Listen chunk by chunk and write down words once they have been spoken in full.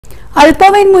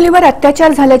अल्पवयीन मुलीवर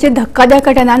अत्याचार झाल्याची धक्कादायक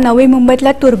घटना नवी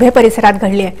मुंबईतल्या तुर्भे परिसरात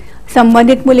घडली आहे।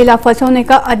 संबंधित मुलीला फसवून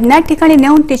एका अज्ञात ठिकाणी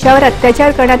नेऊन तिच्यावर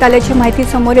अत्याचार करण्यात आल्याची माहिती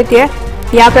समोर येते।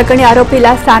 या प्रकरणी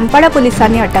आरोपीला सानपाडा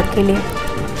पोलिसांनी अटक केली आहे।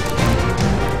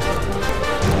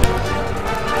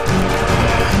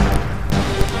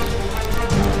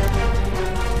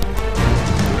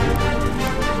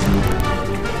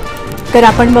 तर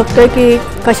आपण बघतोय की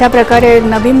कशा प्रकारे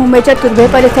नवी मुंबईच्या तुर्भे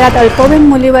परिसरात अल्पवयीन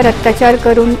मुलीवर अत्याचार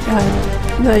करून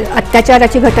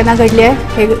अत्याचाराची घटना घडली आहे।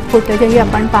 हे फुटेजही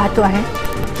आपण पाहतो आहे।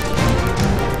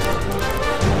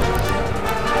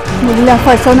 मुलीला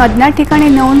फसवून अज्ञात ठिकाणी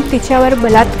नेऊन तिच्यावर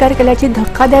बलात्कार केल्याची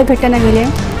धक्कादायक घटना घडली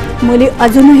आहे। मुली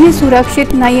अजूनही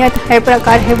सुरक्षित नाही आहेत। हे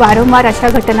प्रकार हे वारंवार अशा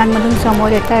घटनांमधून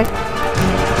समोर येत आहेत।